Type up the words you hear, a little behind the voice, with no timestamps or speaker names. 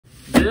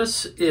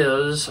This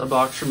is a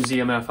box from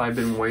ZMF I've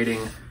been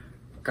waiting,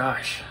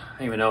 gosh, I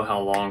don't even know how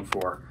long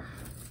for.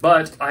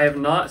 But I have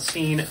not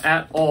seen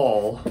at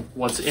all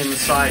what's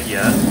inside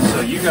yet,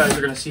 so you guys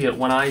are going to see it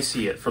when I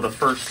see it for the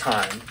first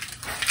time.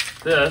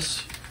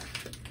 This,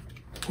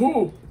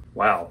 whoo,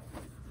 wow,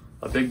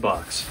 a big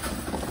box.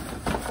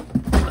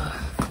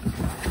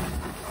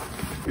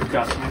 We've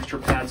got some extra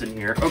pads in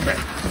here. Okay,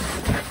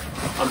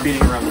 I'm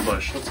beating around the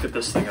bush. Let's get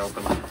this thing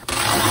open.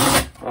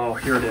 Oh,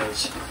 here it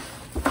is.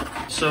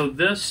 So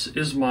this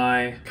is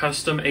my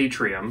custom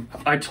atrium.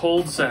 I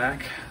told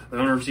Zach, the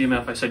owner of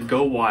ZMF, I said,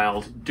 go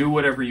wild, do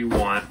whatever you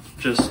want,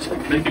 just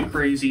make it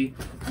crazy.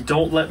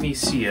 Don't let me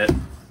see it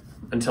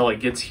until it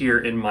gets here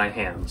in my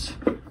hands.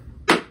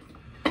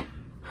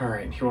 All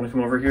right, you want to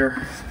come over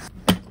here?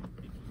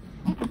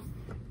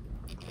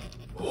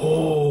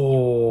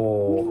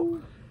 Oh,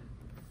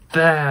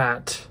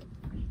 that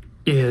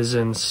is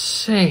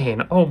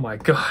insane. Oh my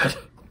God.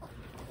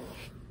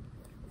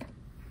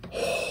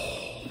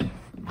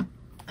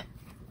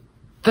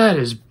 That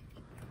is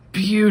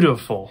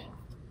beautiful.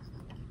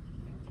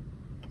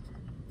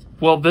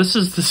 Well, this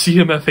is the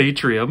ZMF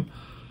Atrium.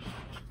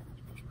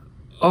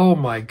 Oh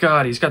my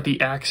God, he's got the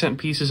accent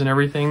pieces and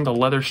everything. The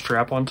leather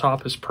strap on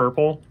top is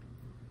purple.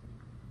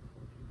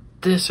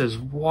 This is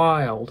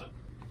wild.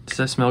 Does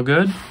that smell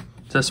good?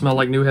 Does that smell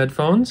like new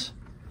headphones?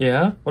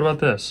 Yeah? What about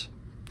this?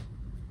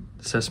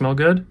 Does that smell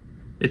good?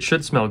 It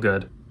should smell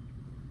good.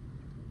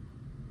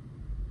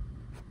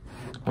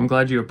 I'm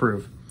glad you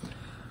approve.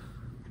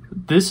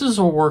 This is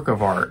a work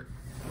of art.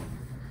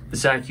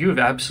 Zach, you have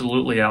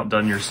absolutely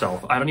outdone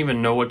yourself. I don't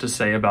even know what to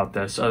say about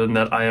this other than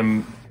that I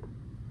am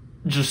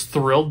just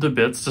thrilled to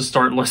bits to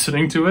start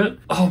listening to it.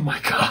 Oh my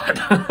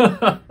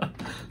God.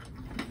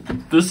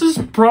 This is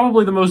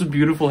probably the most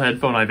beautiful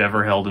headphone I've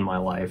ever held in my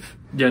life.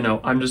 Yeah,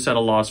 no, I'm just at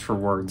a loss for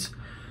words.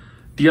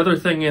 The other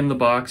thing in the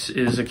box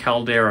is a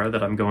Caldera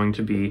that I'm going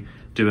to be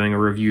doing a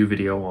review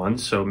video on,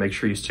 so make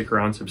sure you stick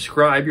around and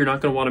subscribe. You're not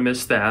going to want to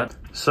miss that.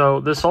 So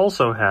this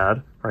also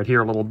had, right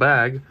here, a little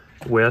bag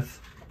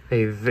with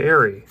a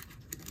very,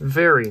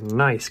 very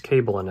nice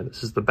cable in it.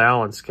 This is the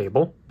balance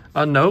cable.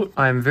 A note,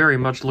 I'm very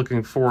much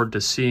looking forward to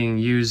seeing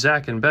you,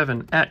 Zach and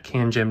Bevan, at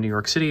Can Jam New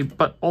York City,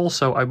 but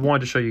also I wanted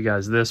to show you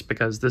guys this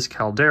because this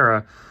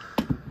Caldera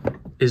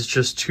is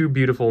just too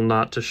beautiful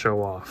not to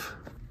show off.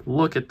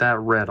 Look at that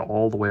red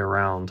all the way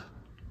around.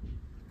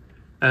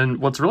 And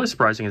what's really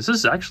surprising is this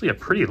is actually a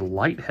pretty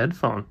light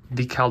headphone.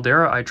 The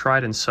Caldera I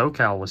tried in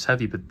SoCal was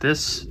heavy, but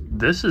this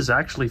is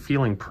actually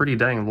feeling pretty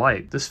dang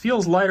light. This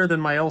feels lighter than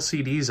my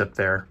LCDs up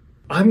there.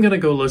 I'm gonna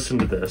go listen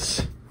to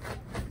this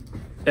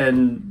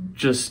and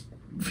just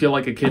feel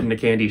like a kid in a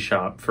candy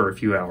shop for a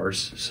few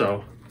hours.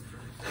 So,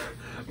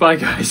 bye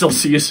guys, I'll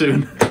see you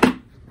soon.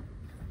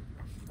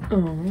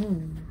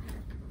 Oh.